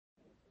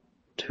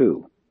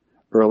2.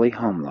 Early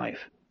Home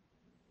Life.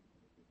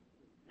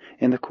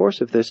 In the course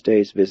of this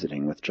day's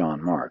visiting with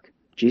John Mark,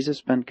 Jesus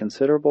spent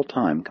considerable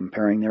time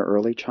comparing their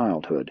early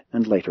childhood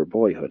and later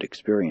boyhood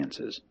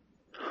experiences.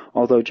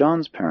 Although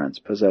John's parents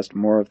possessed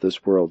more of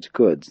this world's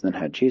goods than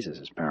had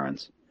Jesus'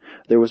 parents,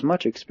 there was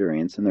much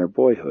experience in their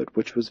boyhood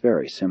which was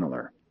very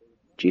similar.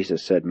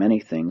 Jesus said many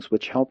things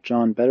which helped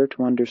John better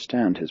to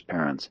understand his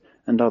parents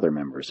and other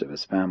members of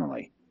his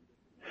family.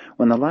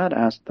 When the lad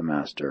asked the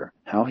Master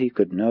how he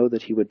could know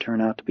that he would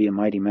turn out to be a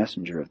mighty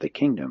messenger of the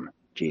kingdom,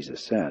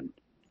 Jesus said,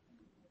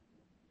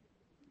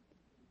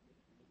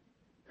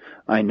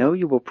 "I know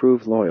you will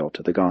prove loyal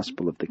to the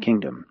gospel of the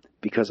kingdom,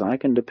 because I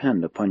can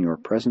depend upon your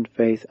present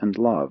faith and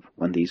love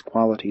when these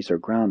qualities are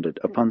grounded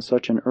upon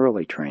such an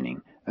early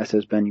training as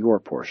has been your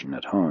portion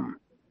at home.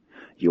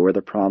 You are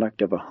the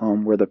product of a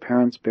home where the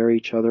parents bear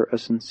each other a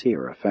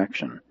sincere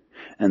affection,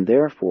 and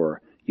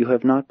therefore you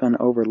have not been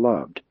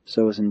overloved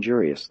so as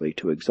injuriously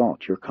to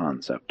exalt your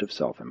concept of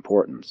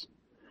self-importance.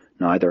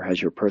 Neither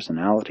has your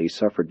personality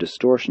suffered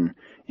distortion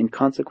in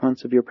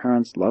consequence of your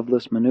parents'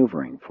 loveless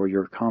maneuvering for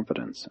your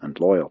confidence and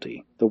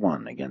loyalty, the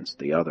one against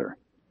the other.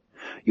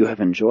 You have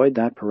enjoyed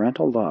that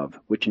parental love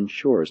which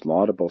ensures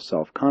laudable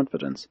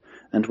self-confidence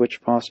and which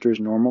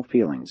fosters normal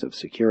feelings of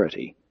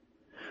security.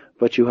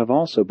 But you have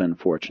also been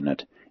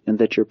fortunate in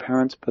that your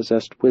parents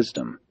possessed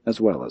wisdom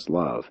as well as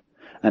love,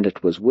 and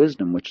it was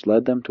wisdom which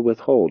led them to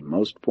withhold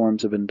most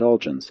forms of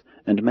indulgence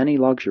and many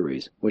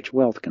luxuries which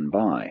wealth can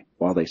buy,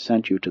 while they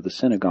sent you to the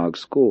synagogue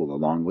school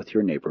along with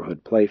your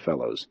neighborhood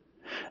playfellows.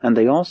 And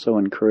they also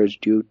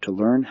encouraged you to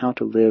learn how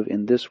to live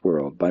in this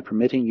world by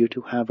permitting you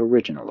to have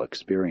original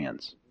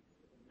experience.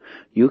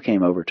 You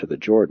came over to the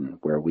Jordan,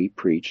 where we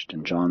preached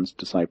and John's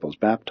disciples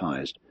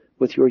baptized,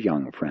 with your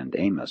young friend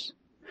Amos.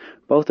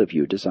 Both of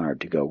you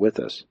desired to go with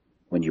us.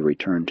 When you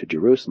returned to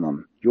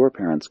Jerusalem, your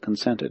parents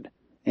consented.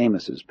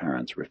 Amos's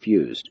parents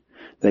refused.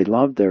 They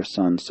loved their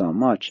son so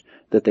much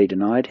that they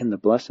denied him the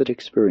blessed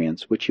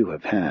experience which you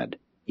have had,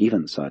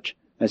 even such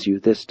as you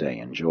this day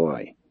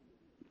enjoy.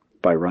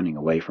 By running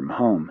away from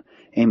home,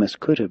 Amos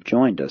could have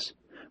joined us,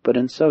 but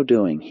in so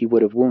doing he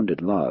would have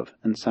wounded love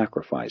and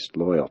sacrificed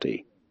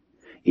loyalty.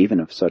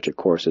 Even if such a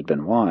course had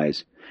been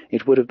wise,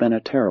 it would have been a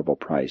terrible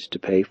price to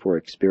pay for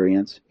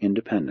experience,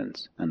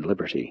 independence, and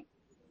liberty.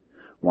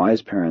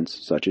 Wise parents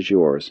such as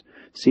yours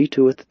see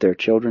to it that their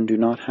children do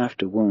not have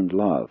to wound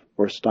love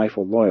or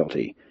stifle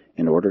loyalty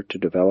in order to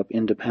develop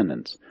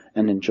independence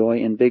and enjoy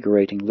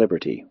invigorating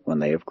liberty when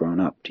they have grown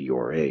up to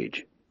your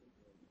age.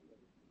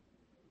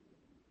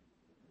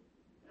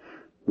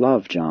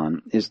 Love,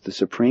 John, is the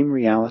supreme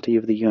reality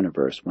of the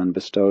universe when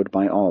bestowed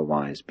by all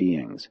wise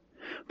beings,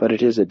 but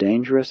it is a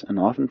dangerous and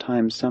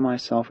oftentimes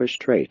semi-selfish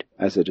trait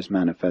as it is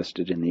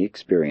manifested in the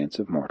experience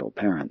of mortal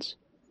parents.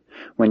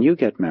 When you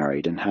get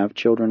married and have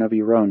children of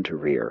your own to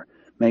rear,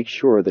 make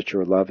sure that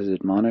your love is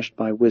admonished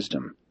by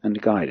wisdom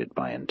and guided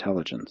by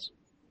intelligence.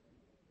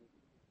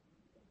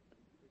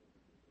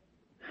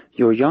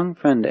 Your young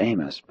friend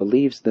Amos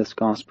believes this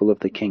gospel of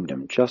the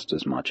kingdom just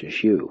as much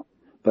as you,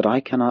 but I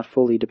cannot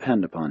fully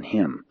depend upon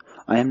him.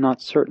 I am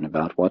not certain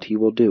about what he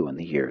will do in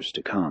the years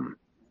to come.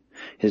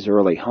 His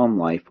early home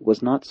life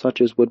was not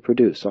such as would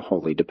produce a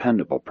wholly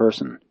dependable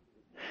person.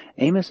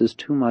 Amos is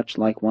too much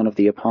like one of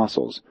the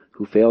apostles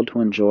who failed to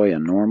enjoy a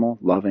normal,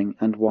 loving,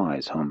 and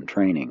wise home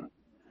training.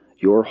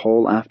 Your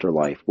whole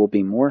afterlife will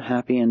be more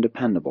happy and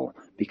dependable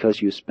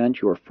because you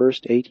spent your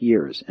first 8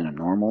 years in a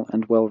normal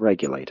and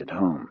well-regulated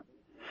home.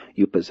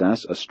 You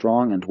possess a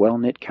strong and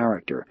well-knit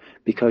character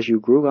because you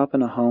grew up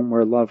in a home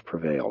where love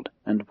prevailed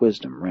and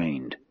wisdom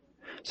reigned.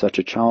 Such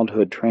a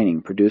childhood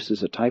training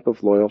produces a type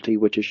of loyalty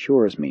which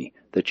assures me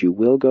that you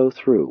will go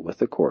through with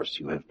the course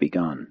you have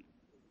begun.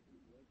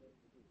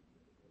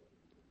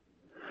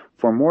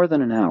 For more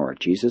than an hour,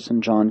 Jesus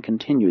and John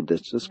continued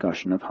this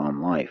discussion of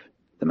home life.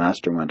 The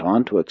Master went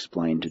on to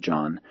explain to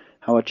John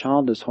how a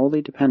child is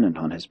wholly dependent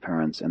on his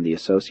parents and the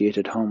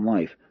associated home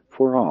life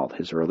for all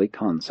his early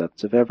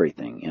concepts of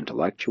everything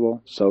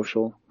intellectual,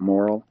 social,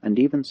 moral, and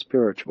even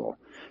spiritual,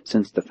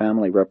 since the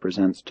family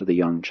represents to the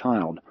young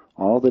child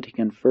all that he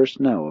can first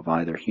know of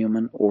either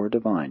human or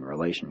divine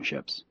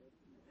relationships.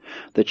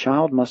 The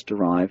child must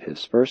derive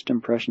his first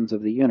impressions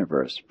of the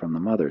universe from the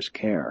mother's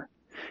care.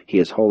 He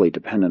is wholly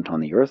dependent on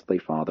the earthly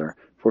father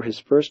for his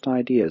first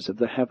ideas of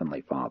the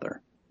heavenly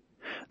Father.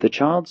 The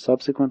child's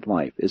subsequent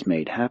life is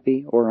made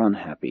happy or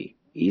unhappy,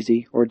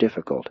 easy or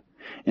difficult,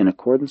 in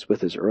accordance with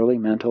his early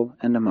mental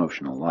and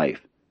emotional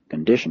life,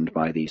 conditioned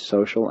by these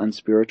social and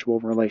spiritual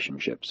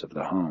relationships of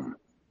the home.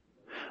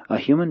 A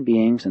human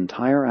being's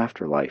entire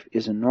afterlife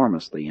is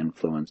enormously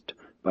influenced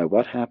by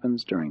what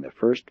happens during the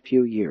first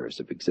few years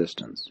of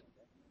existence.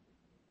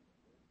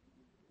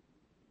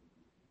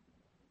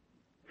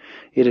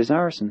 It is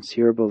our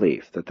sincere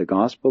belief that the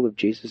gospel of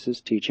Jesus'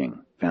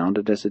 teaching,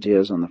 founded as it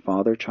is on the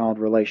father-child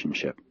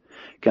relationship,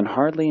 can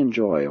hardly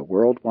enjoy a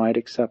worldwide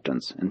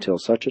acceptance until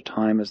such a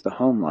time as the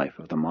home life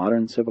of the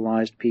modern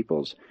civilized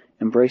peoples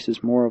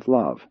embraces more of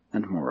love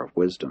and more of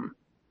wisdom.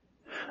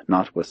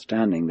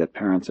 Notwithstanding that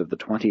parents of the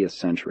 20th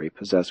century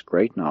possess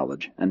great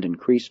knowledge and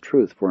increased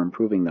truth for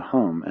improving the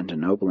home and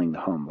ennobling the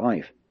home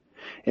life,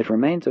 it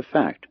remains a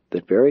fact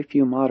that very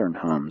few modern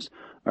homes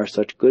are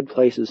such good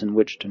places in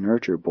which to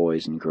nurture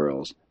boys and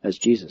girls as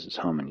Jesus'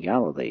 home in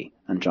Galilee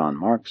and John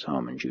Mark's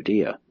home in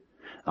Judea,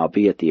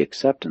 albeit the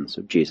acceptance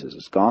of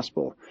Jesus'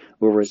 gospel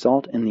will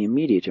result in the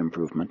immediate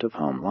improvement of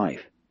home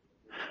life.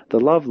 The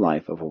love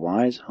life of a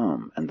wise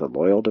home and the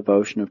loyal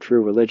devotion of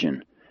true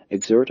religion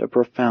exert a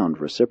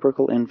profound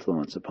reciprocal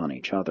influence upon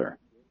each other.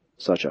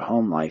 Such a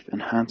home life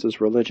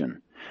enhances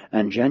religion,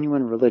 and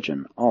genuine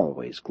religion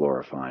always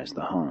glorifies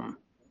the home.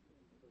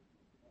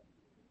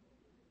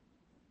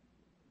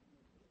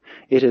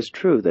 It is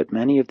true that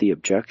many of the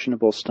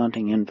objectionable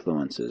stunting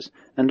influences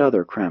and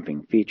other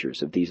cramping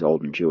features of these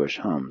olden Jewish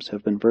homes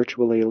have been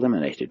virtually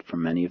eliminated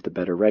from many of the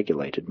better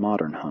regulated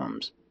modern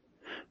homes.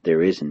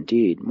 There is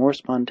indeed more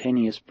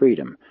spontaneous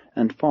freedom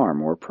and far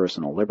more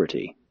personal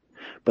liberty.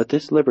 But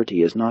this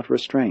liberty is not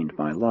restrained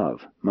by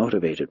love,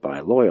 motivated by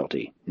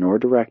loyalty, nor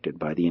directed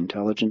by the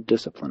intelligent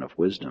discipline of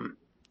wisdom.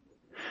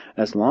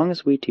 As long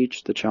as we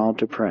teach the child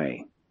to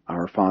pray,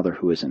 "Our Father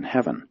who is in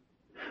heaven,"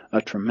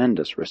 a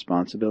tremendous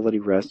responsibility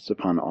rests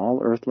upon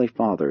all earthly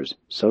fathers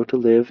so to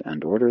live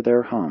and order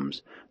their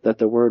homes that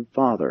the word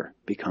Father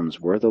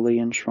becomes worthily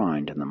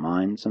enshrined in the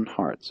minds and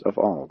hearts of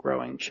all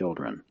growing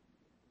children.